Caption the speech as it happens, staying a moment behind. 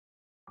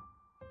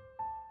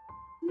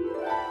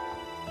Hi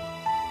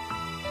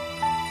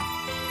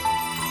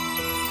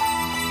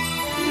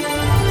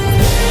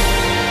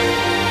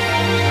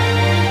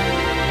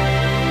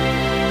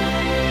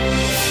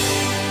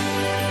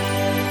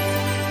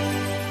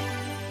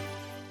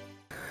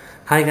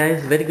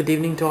guys, very good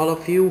evening to all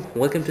of you.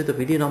 Welcome to the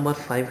video number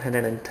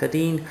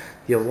 513.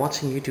 You're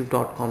watching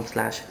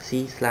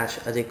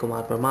youtube.com/c/Ajay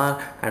Kumar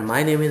Parmar, and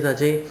my name is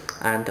Ajay,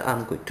 and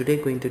I'm today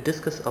going to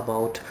discuss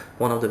about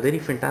one of the very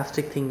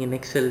fantastic thing in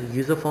Excel,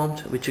 user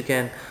forms, which you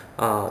can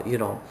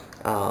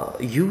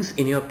use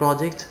in your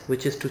project,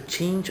 which is to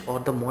change or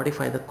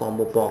modify the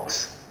combo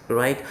box.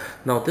 Right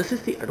now, this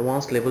is the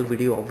advanced level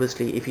video.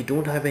 Obviously, if you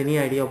don't have any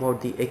idea about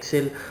the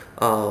Excel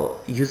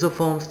user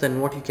forms, then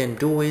what you can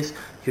do is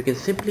you can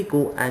simply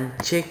go and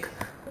check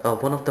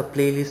one of the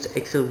playlist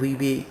Excel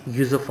VBA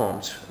user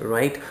forms.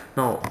 Right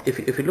now, if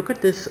you look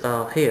at this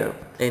here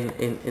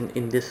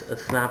in this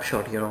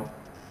snapshot,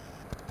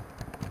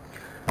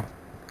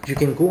 you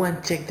can go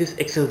and check this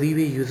Excel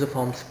VBA user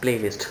forms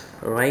playlist.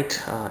 Right,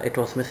 it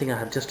was missing. I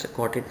have just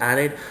got it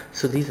added.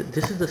 So this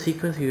is the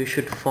sequence you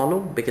should follow,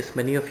 because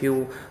many of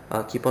you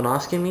keep on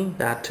asking me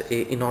that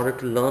in order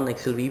to learn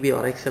Excel VBA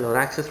or Excel or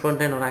Access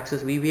Frontend or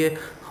Access VBA,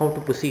 how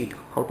to proceed,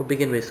 how to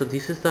begin with. So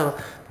this is the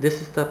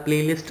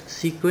playlist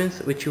sequence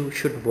which you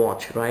should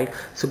watch. Right,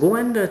 so go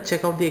and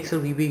check out the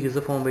Excel VBA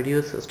user form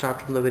videos.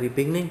 Start from the very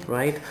beginning.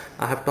 Right,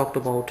 I have talked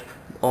about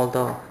all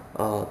the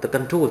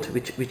controls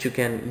which you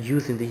can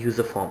use in the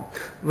user form.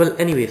 Well,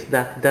 anyways,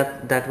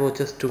 that was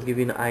just to give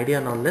you an idea.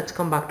 Now let's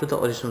come back to the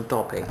original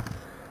topic.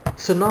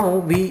 So now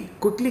we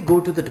quickly go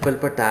to the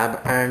developer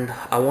tab, and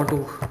I want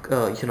to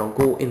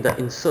go in the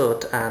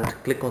insert and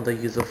click on the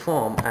user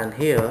form, and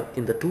here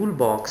in the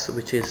toolbox,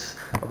 which is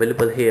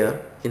available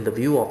here in the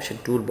view option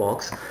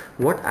toolbox,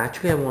 what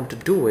actually I want to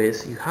do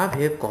is you have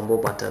here combo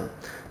button.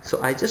 So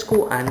I just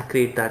go and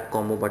create that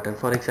combo button.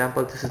 For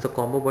example, this is the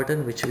combo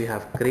button which we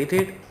have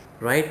created.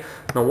 Right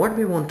now, what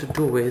we want to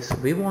do is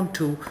we want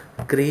to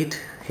create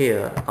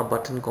here a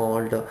button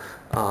called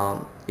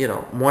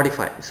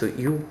modify. So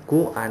you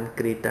go and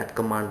create that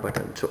command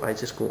button. So I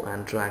just go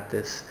and drag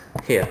this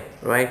here.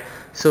 Right,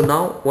 so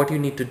now what you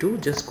need to do,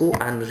 just go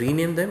and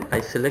rename them.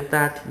 I select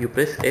that, you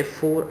press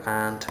F4,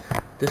 and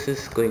this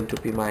is going to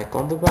be my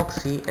combo box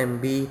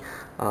CMB.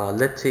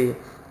 Let's say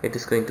it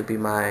is going to be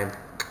my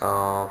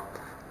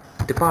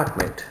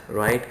department.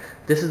 Right,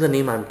 this is the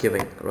name I'm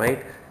giving.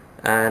 Right,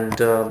 and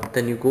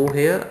then you go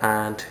here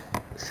and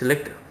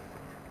select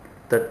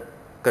the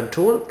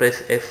control,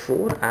 press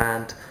F4,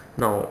 and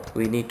now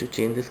we need to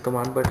change this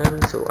command button.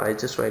 So I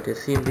just write a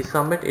CMD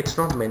submit. It's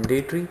not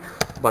mandatory,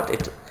 but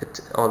it's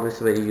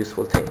always a very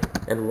useful thing.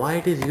 And why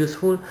it is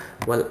useful?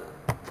 Well,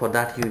 for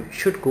that you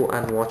should go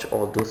and watch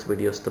all those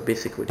videos, the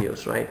basic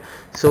videos. Right,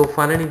 so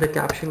finally the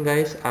caption,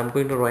 guys, I'm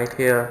going to write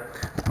here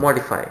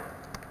modify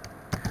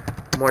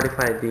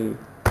the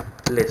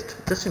list,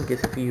 just in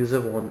case if a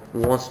user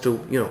wants to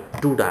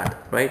do that.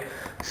 Right,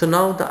 so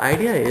now the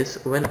idea is,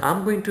 when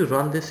I'm going to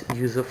run this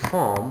user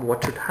form,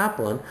 what should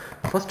happen?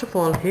 First of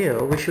all,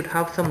 here we should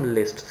have some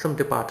list, some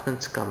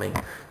departments coming.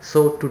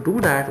 So to do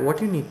that,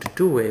 what you need to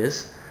do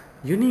is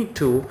you need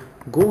to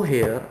go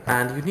here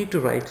and you need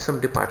to write some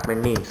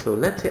department names. So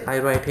let's say I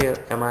write here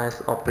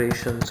MIS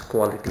operations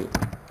quality.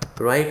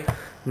 Right,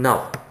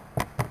 now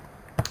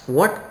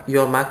what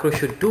your macro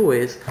should do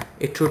is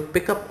it should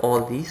pick up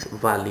all these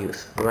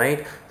values.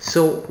 Right,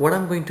 so what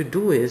I'm going to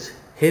do is,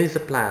 here is a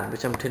plan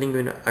which I'm telling you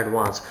in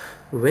advance.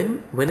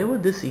 Whenever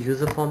this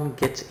user form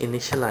gets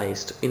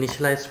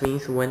initialized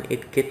means when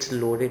it gets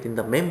loaded in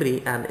the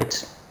memory, and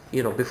it's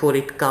before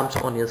it comes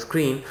on your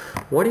screen,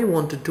 what you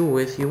want to do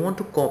is you want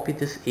to copy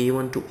this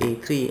A1 to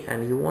A3,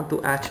 and you want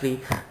to actually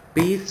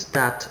paste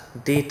that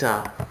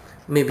data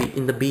maybe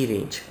in the B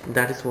range.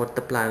 That is what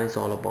the plan is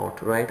all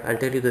about. Right, I'll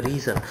tell you the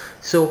reason.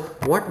 So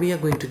what we are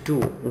going to do,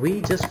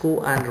 we just go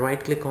and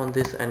right click on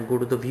this and go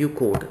to the view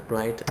code.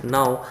 Right,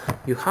 now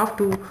you have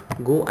to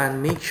go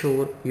and make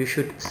sure you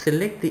should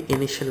select the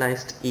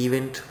initialized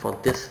event for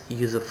this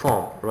user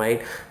form.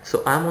 Right,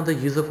 so I'm on the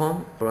user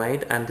form.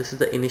 Right, and this is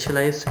the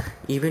initialized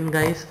event,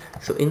 guys.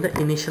 So in the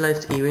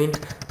initialized event,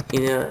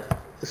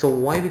 so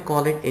why we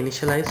call it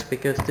initialized?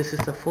 Because this is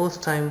the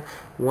first time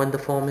when the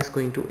form is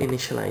going to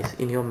initialize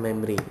in your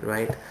memory.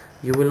 Right,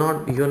 you're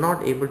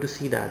not able to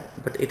see that,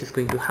 but it is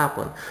going to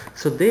happen.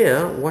 So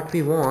there, what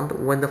we want,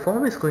 when the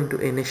form is going to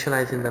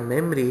initialize in the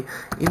memory,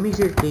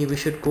 immediately we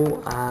should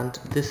go and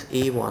this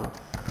A1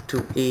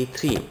 to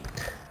A3,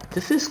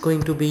 this is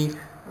going to be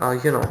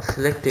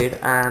selected,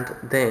 and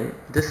then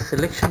this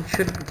selection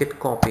should get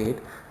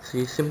copied. So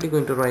you're simply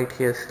going to write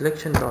here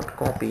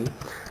selection.copy,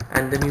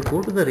 and then you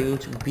go to the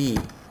range B,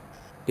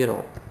 you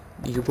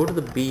go to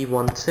the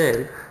B1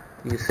 cell,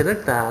 you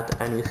select that,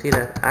 and you see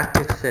that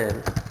active cell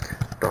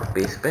dot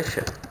paste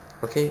special.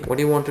 Okay, what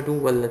do you want to do?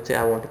 Well, let's say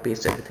I want to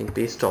paste everything,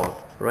 paste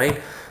all. Right,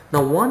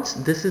 now once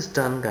this is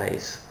done,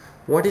 guys,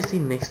 what is the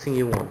next thing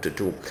you want to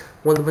do?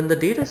 Well, when the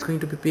data is going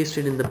to be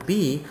pasted in the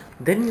B,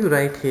 then you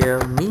write here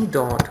me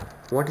dot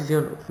what is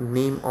your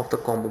name of the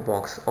combo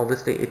box?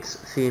 Obviously it's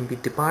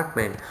CMP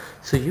department,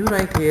 so you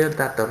write here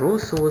that the row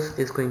source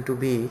is going to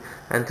be,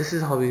 and this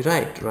is how we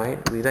write,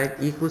 right? We write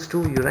equals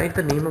to, you write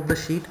the name of the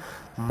sheet,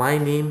 my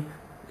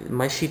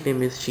sheet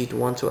name is sheet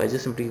 1, so I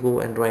just simply go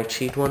and write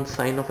sheet 1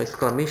 sign of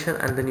exclamation,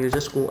 and then you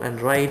just go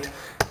and write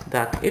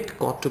that it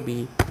got to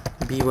be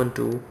B1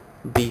 to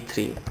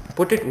B3.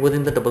 Put it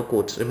within the double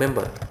quotes,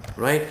 remember,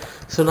 right?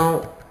 So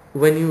now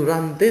when you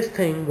run this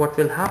thing, what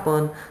will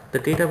happen, the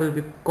data will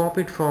be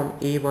copied from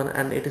A1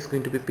 and it is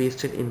going to be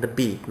pasted in the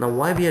B. Now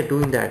why we are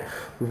doing that,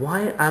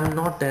 why I'm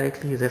not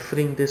directly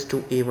referring this to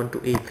A1 to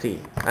A3,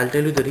 I'll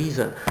tell you the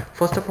reason.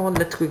 First of all,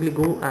 let's quickly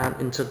go and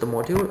insert the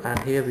module, and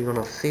here we're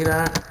going to say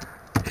that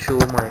show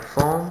my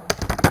form.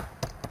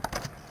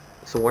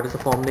 So what is the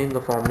form name?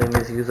 The form name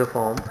is user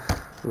form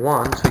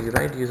 1, so you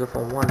write user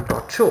form 1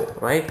 dot show,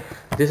 right?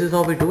 This is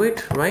how we do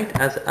it, right?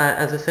 As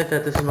I said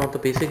that this is not the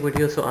basic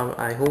video, so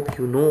I hope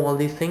you know all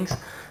these things.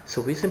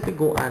 So we simply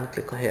go and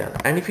click here,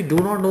 and if you do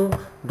not know,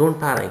 don't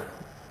panic,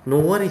 no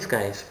worries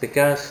guys,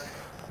 because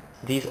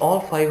these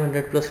all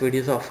 500 plus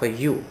videos are for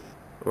you,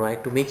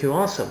 right, to make you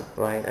awesome,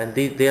 right? And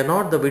they are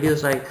not the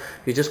videos like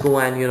you just go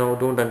and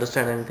don't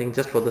understand anything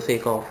just for the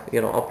sake of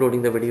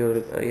uploading the video,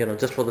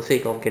 just for the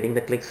sake of getting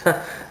the clicks.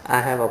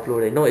 I have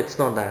uploaded. No, it's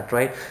not that,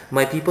 right?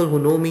 My people who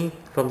know me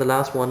from the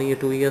last 1 year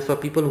 2 years, or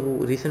people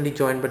who recently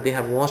joined but they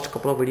have watched a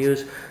couple of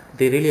videos,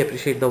 they really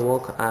appreciate the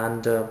work,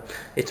 and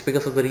it's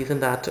because of the reason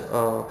that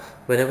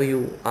whenever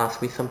you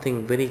ask me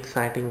something very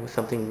exciting,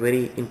 something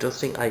very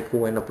interesting, I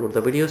go and upload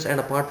the videos. And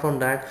apart from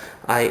that,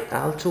 I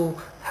also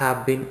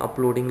have been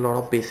uploading a lot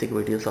of basic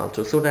videos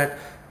also, so that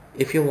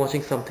if you're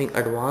watching something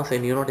advanced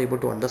and you're not able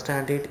to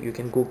understand it, you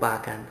can go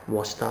back and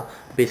watch the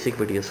basic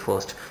videos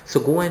first. So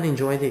go and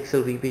enjoy the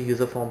Excel VBA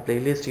user form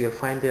playlist. You'll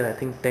find there I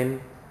think 10-15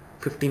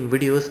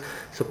 videos,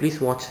 so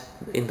please watch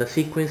in the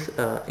sequence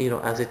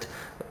as it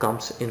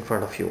comes in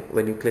front of you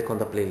when you click on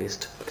the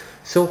playlist.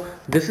 So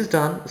this is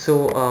done.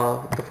 So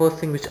the first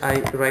thing which I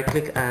right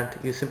click and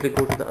you simply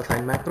go to the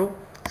assign macro.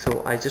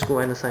 So I just go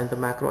and assign the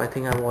macro. I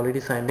think I've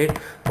already signed it.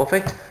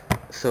 Perfect.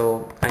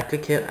 So I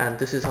click here, and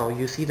this is how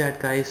you see that,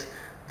 guys.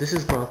 This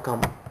is gonna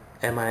come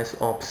MIS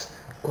ops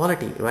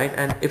quality, right?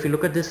 And if you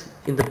look at this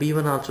in the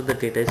B1 also, the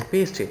data is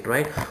pasted,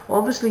 right?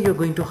 Obviously you're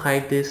going to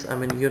hide this. I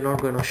mean, you're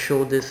not going to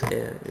show this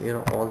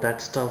all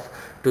that stuff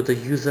to the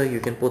user. You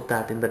can put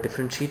that in the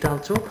different sheet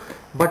also.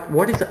 But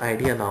what is the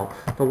idea now?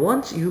 Now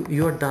once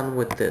you are done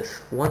with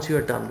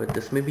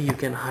this, maybe you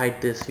can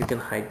hide this,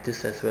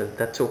 as well.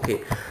 That's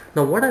okay.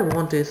 Now what I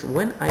want is,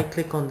 when I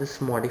click on this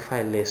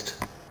modify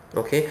list,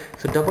 okay,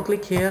 so double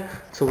click here.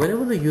 So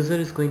whenever the user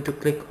is going to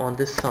click on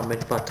this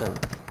submit button,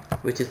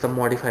 which is the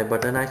modify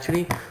button,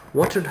 actually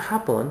what should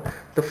happen,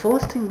 the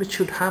first thing which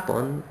should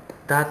happen,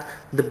 that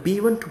the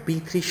B1 to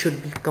B3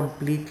 should be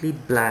completely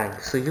blank.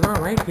 So you're gonna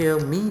write here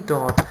me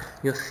dot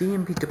your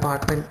CMP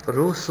department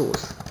row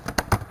source,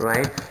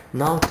 right?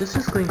 Now this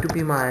is going to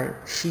be my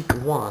sheet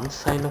 1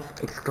 sign of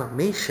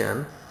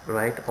exclamation,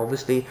 right?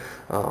 Obviously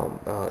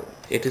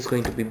it is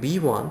going to be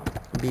B1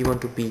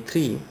 to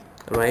B3,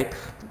 right?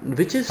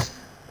 Which is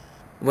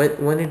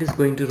when it is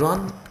going to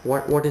run,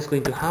 what is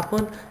going to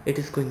happen, it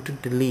is going to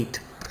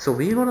delete. So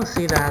we're going to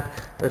say that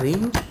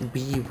range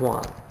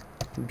B1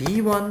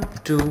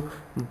 to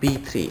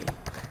B3,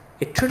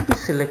 it should be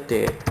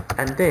selected,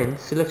 and then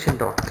selection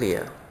dot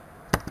clear,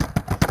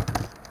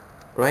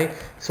 right?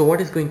 So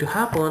what is going to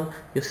happen,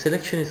 your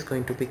selection is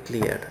going to be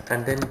cleared,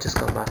 and then just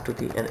come back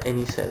to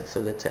any cell. So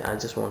let's say I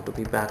just want to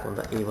be back on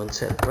the A1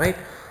 cell, right?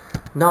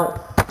 Now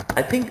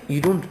I think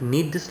you don't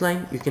need this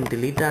line, you can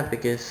delete that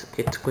because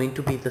it's going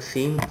to be the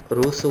same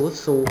row source.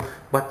 So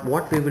but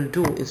what we will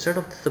do, instead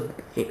of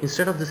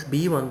this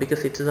B1,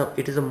 because it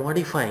is a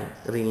modifying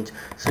range,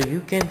 so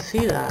you can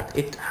say that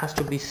it has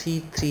to be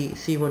C3,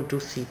 C1 to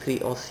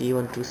C3, or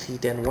C1 to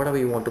C10, whatever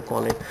you want to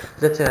call it.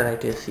 Let's say I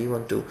write here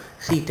C1 to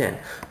C10.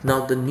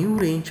 Now the new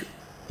range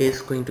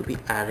is going to be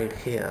added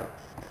here,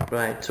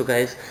 right? So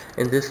guys,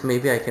 in this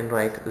maybe I can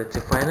write, let's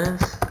say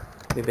finance,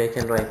 maybe I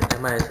can write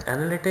MIS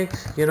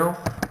analytics,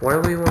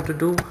 whatever you want to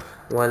do.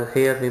 While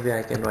here maybe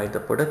I can write the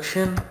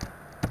production,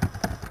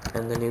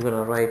 and then you're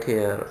gonna write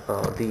here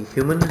the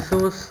human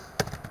resource,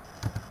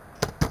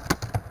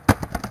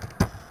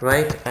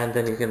 right? And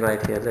then you can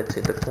write here, let's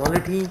say the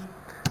quality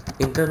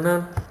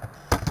internal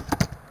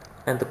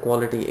and the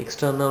quality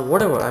external,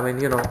 whatever. I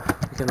mean, you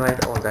can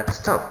write all that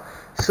stuff.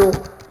 So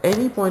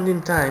any point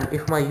in time,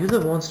 if my user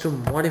wants to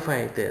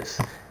modify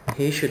this,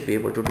 he should be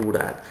able to do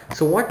that.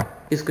 So what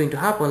is going to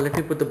happen, let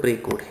me put the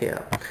break code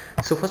here.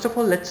 So first of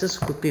all, let's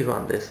just quickly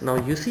run this. Now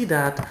you see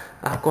that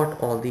I've got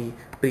all the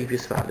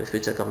previous values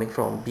which are coming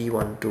from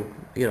B1 to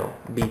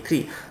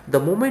B3. The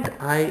moment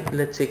I,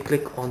 let's say,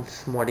 click on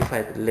this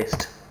modify the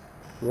list,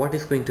 what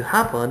is going to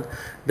happen,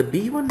 the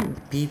B1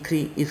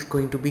 B3 is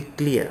going to be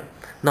clear.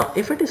 Now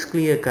if it is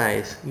clear,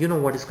 guys, you know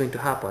what is going to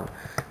happen,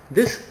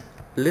 this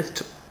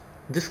list,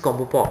 this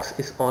combo box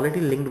is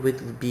already linked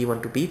with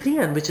B1 to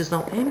B3, and which is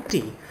now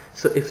empty.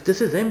 So if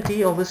this is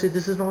empty, obviously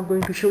this is not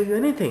going to show you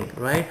anything,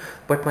 right?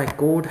 But my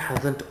code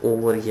hasn't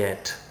over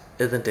yet.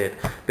 isn't it?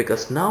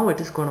 Because now it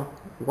is gonna,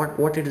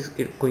 what it is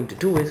going to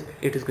do is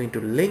it is going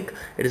to link,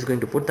 it is going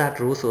to put that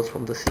row source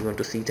from the C1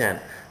 to C10.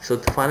 So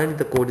finally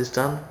the code is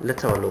done.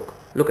 Let's have a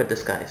look at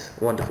this, guys.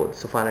 Wonderful.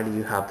 So finally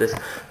you have this.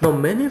 Now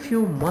many of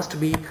you must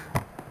be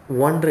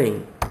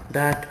wondering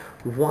that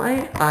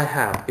why I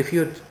have, if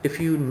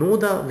you know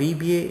the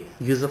VBA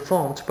user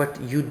forms but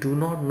you do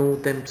not know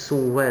them so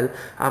well,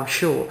 I'm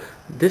sure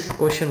this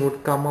question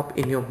would come up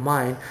in your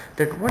mind,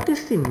 that what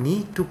is the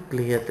need to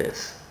clear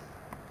this?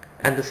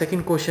 And the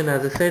second question,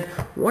 as I said,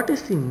 what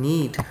is the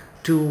need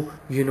to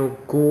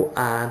go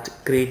and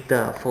create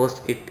the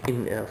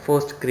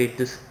first create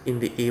this in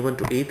the A1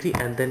 to A3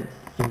 and then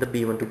in the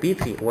B1 to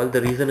B3? Well,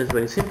 the reason is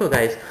very simple,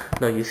 guys.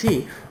 Now you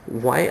see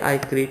why I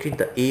created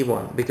the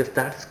A1, because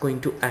that's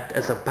going to act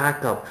as a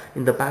backup.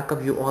 In the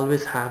backup you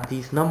always have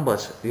these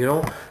numbers,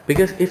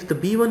 because if the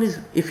B1 is,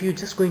 if you're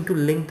just going to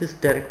link this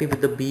directly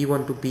with the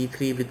B1 to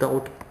B3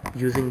 without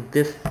using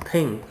this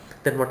thing,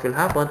 then what will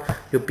happen,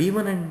 your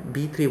B1 and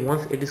B3,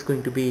 once it is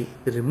going to be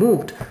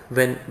removed,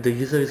 when the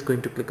user is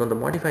going to click on the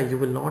modify, you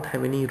will not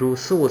have any row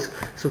source.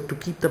 So to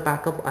keep the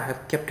backup, I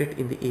have kept it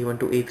in the A1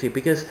 to A3,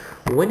 because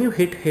when you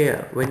hit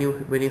here, when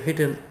you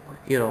hit in,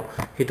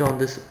 hit on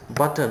this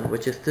button,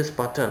 which is this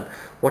button,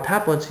 what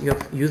happens, your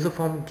user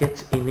form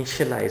gets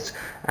initialized,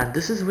 and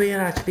this is where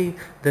actually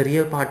the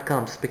real part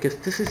comes, because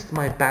this is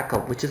my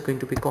backup which is going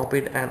to be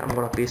copied and I'm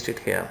going to paste it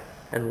here.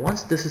 And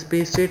once this is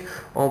pasted,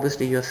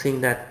 obviously you are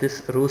seeing that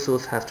this row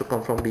source has to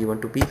come from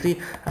B1 to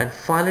B3, and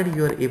finally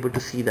you are able to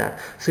see that.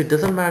 So it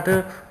doesn't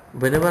matter,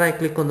 whenever I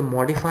click on the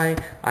modify,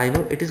 I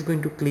know it is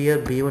going to clear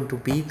B1 to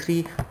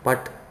B3,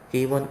 but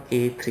A1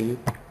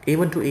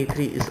 to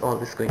A3 is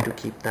always going to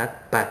keep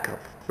that backup,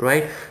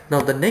 right?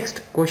 Now the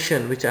next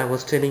question which I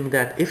was telling,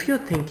 that if you're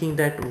thinking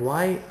that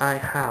why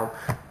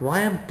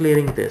I'm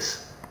clearing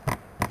this,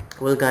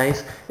 well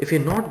guys, if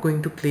you're not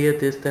going to clear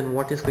this, then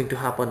what is going to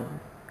happen?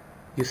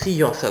 You see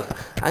yourself,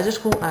 I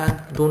just go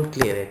and don't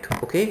clear it.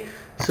 Okay,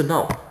 so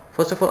now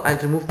first of all I'll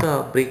remove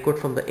the breakcode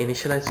from the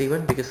initialized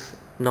event, because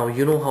now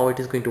you know how it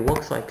is going to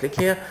work. So I click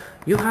here,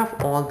 you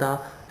have all the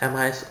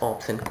MIS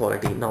ops and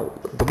quality. Now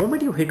the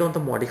moment you hit on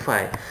the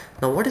modify,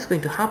 now what is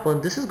going to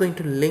happen, this is going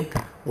to link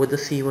with the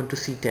C1 to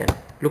C10.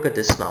 Look at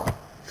this now.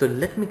 So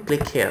let me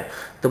click here.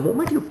 The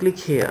moment you click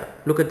here,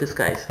 look at this,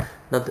 guys.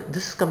 Now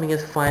this is coming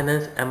as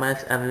finance,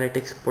 MIS,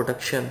 analytics,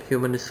 production,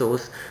 human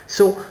resource.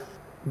 So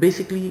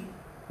basically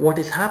what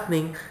is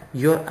happening,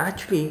 you're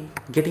actually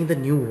getting the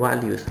new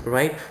values,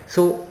 right?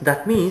 So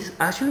that means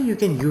actually you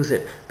can use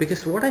it,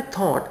 because what I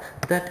thought,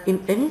 that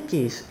in any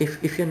case,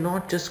 if you're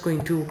not just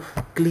going to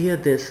clear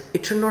this,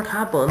 it should not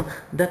happen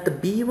that the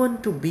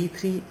B1 to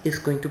B3 is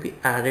going to be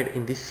added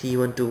in the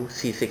C1 to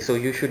C6. So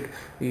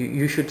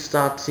you should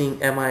start seeing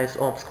MIS,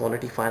 ops,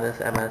 quality, finance,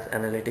 MIS,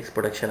 analytics,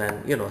 production,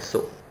 and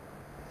so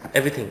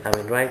everything,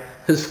 right?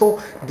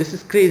 So this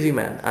is crazy,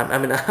 man.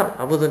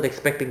 I wasn't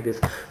expecting this.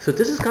 So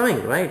this is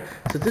coming, right?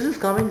 So this is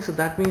coming, so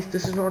that means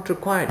this is not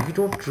required. You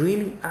don't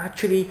really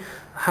actually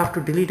have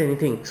to delete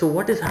anything. So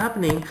what is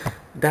happening,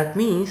 that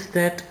means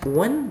that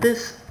when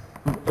this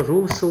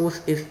row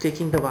source is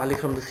taking the value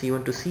from the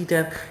C1 to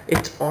C10,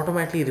 it's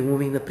automatically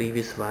removing the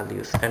previous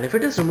values. And if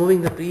it is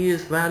removing the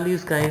previous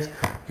values, guys,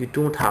 you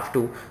don't have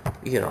to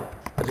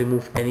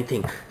remove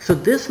anything. So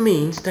this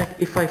means that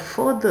if I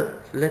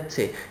further, let's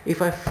say,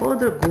 if I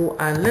further go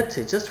and let's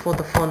say, just for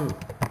the fun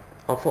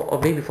or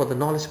maybe for the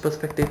knowledge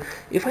perspective,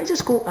 if I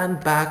just go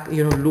and back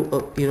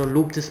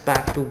loop this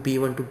back to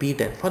B1 to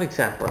B10, for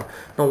example,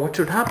 now what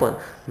should happen?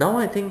 Now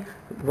I think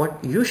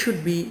what you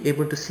should be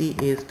able to see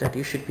is that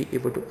you should be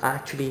able to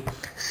actually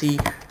see,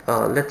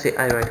 let's say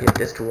I write here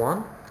test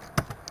 1,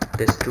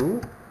 test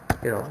 2,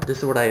 this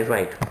is what I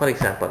write, for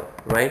example,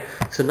 right?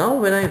 So now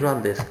when I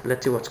run this,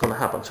 let's see what's going to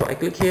happen. So I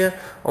click here,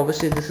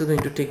 obviously this is going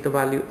to take the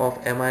value of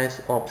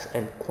MIS, ops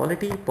and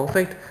quality.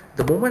 Perfect.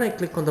 The moment I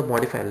click on the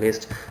modify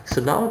list,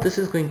 so now this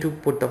is going to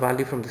put the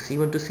value from the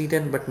C1 to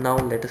C10, but now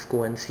let us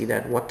go and see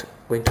that what's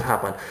going to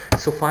happen.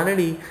 So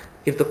finally,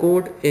 if the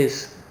code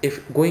is,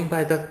 if going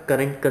by the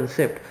current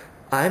concept,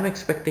 I am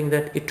expecting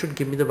that it should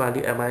give me the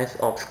value MIS,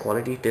 ops,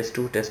 quality, test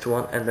 2, test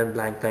 1 and then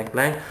blank blank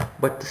blank,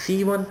 but the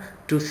C1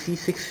 to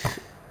C6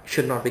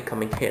 should not be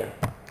coming here.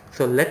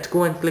 So let's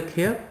go and click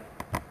here.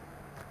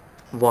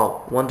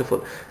 Wow,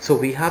 wonderful. So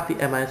we have the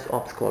MIS,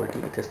 ops,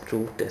 quality, test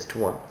 2, test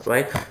 1,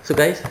 right? So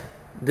guys,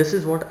 this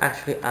is what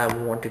actually I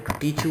wanted to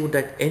teach you,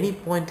 that any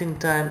point in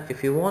time,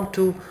 if you want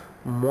to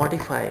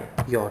modify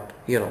your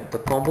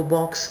the combo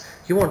box,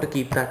 you want to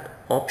keep that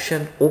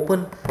option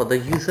open for the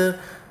user,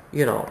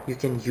 you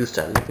can use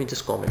that. Let me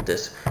just comment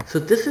this. So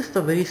this is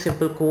the very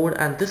simple code,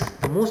 and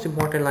the most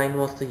important line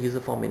was the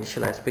user form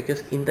initialized,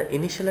 because in the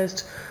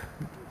initialized,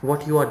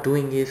 what you are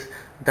doing is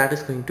that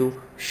is going to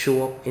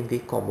show up in the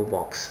combo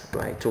box,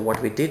 right? So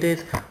what we did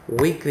is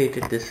we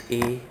created this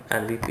A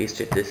and we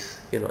pasted this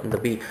in the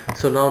B.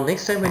 So now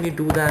next time when you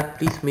do that,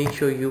 please make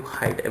sure you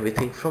hide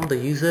everything from the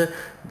user.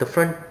 The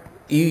front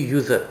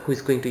user who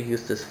is going to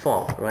use this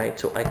form, right?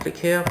 So I click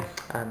here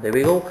and there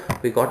we go,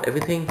 we got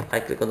everything. I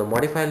click on the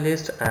modify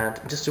list and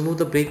just remove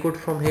the breakcode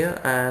from here,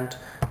 and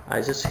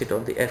I just hit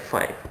on the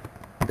F5.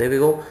 There we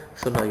go.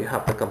 So now you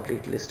have the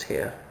complete list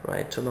here,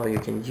 right? So now you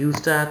can use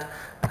that,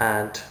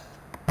 and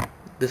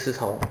this is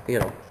how, you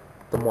know,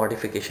 the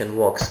modification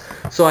works.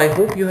 So I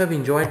hope you have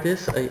enjoyed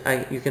this.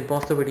 You can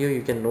pause the video,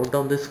 you can note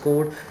down this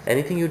code.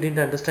 Anything you didn't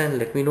understand,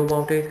 let me know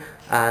about it.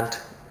 And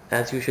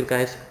as usual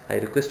guys, I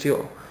request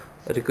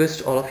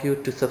all of you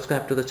to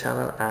subscribe to the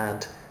channel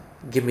and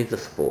give me the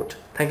support.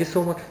 Thank you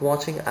so much for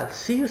watching. I'll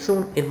see you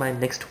soon in my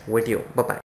next video. Bye bye.